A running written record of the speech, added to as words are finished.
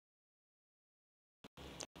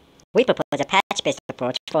We propose a patch-based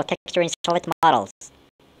approach for texturing solid models.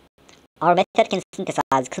 Our method can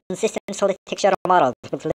synthesize consistent solid texture models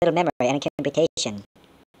with little memory and computation.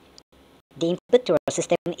 The input to our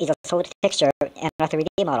system is a solid texture and a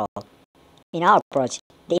 3D model. In our approach,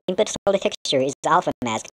 the input solid texture is alpha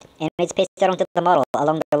masked and is pasted onto the model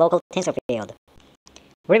along the local tensor field.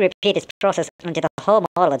 We repeat this process until the whole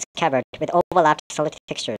model is covered with overlapped solid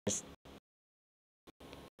textures.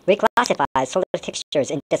 We classify solid textures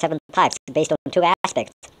into 7 types based on 2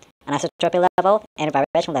 aspects, anisotropy level and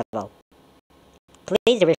variation level.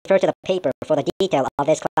 Please refer to the paper for the detail of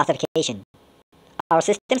this classification. Our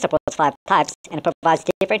system supports 5 types and provides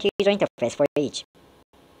different user interface for each.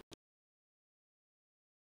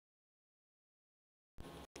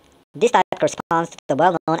 This type corresponds to the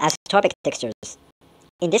well-known anisotropy textures.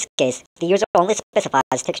 In this case, the user only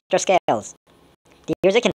specifies texture scales. The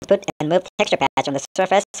user can put and move texture patch on the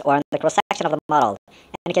surface or on the cross-section of the model,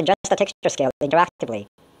 and can adjust the texture scale interactively.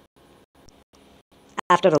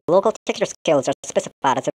 After the local texture scales are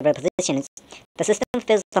specified as several positions, the system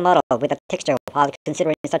fills the model with a texture while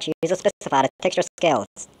considering such user-specified texture scales.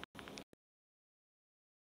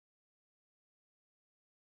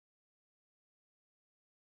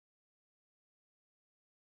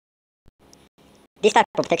 This type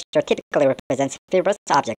of texture typically represents fibrous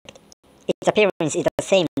object. Its appearance is the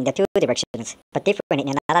same in the 2 directions, but different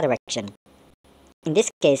in another direction. In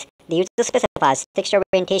this case, the user specifies texture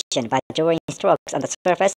orientation by drawing strokes on the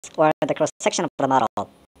surface or on the cross-section of the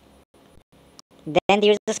model. Then the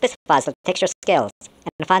user specifies the texture scales,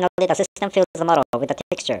 and finally the system fills the model with the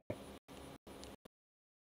texture.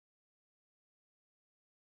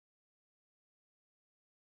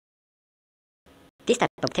 This type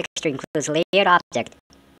of texture includes layered object.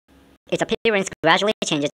 Its appearance gradually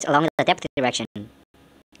changes along the depth direction.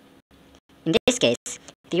 In this case,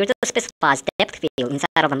 the user specifies depth field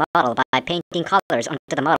inside of the model by painting colors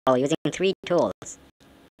onto the model using 3 tools.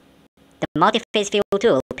 The multi-phase fill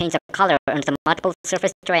tool paints a color onto the multiple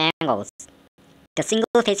surface triangles. The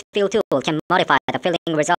single-phase fill tool can modify the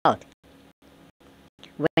filling result.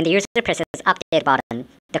 When the user presses the Update button,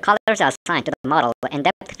 the colors are assigned to the model and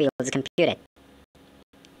depth field is computed.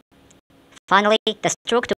 Finally, the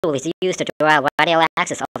stroke tool is used to draw a radial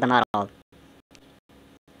axis of the model.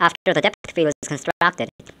 After the depth field is constructed,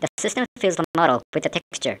 the system fills the model with the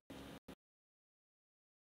texture.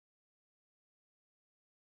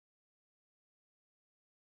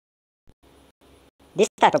 This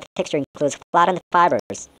type of texture includes flattened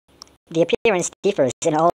fibers. The appearance differs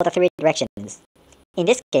in all the 3 directions. In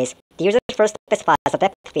this case, the user first specifies the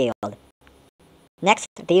depth field. Next,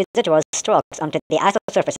 the user draws strokes onto the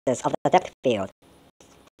isosurfaces of the depth field.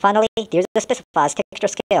 Finally, the user specifies texture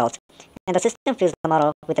scales, and the system fills the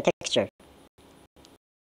model with the texture.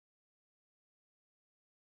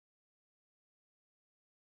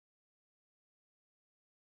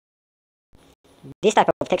 This type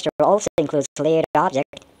of texture also includes layered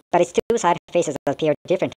object, but its 2 side faces appear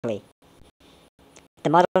differently. The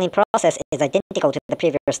modeling process is identical to the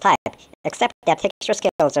previous type, except that texture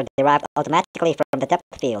scales are derived automatically from the depth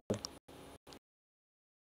field.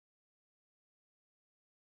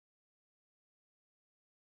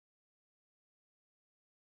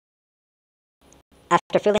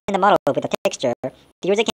 After filling the model with the texture, the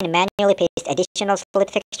user can manually paste additional solid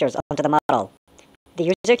textures onto the model.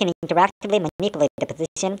 The user can interactively manipulate the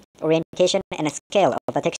position, orientation, and scale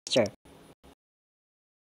of the texture.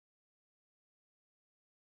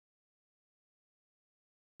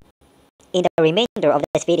 In the remainder of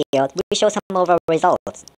this video, we show some overall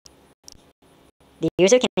results. The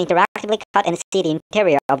user can interactively cut and see the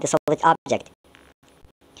interior of the solid object.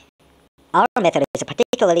 Our method is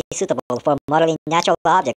particularly suitable for modeling natural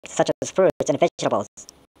objects such as fruits and vegetables.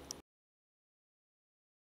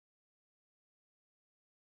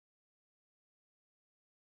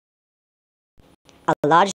 A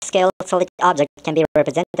large-scale solid object can be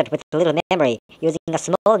represented with little memory using a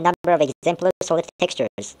small number of exemplar solid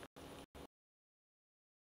textures.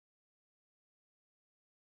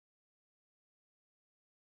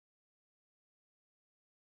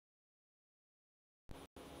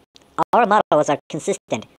 Our models are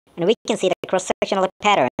consistent, and we can see the cross-sectional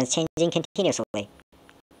patterns changing continuously.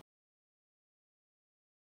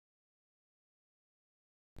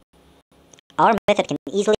 Our method can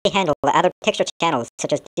easily handle other texture channels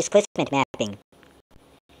such as displacement mapping.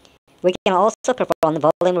 We can also perform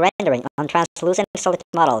volume rendering on translucent solid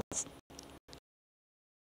models.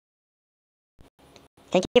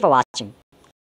 Thank you for watching.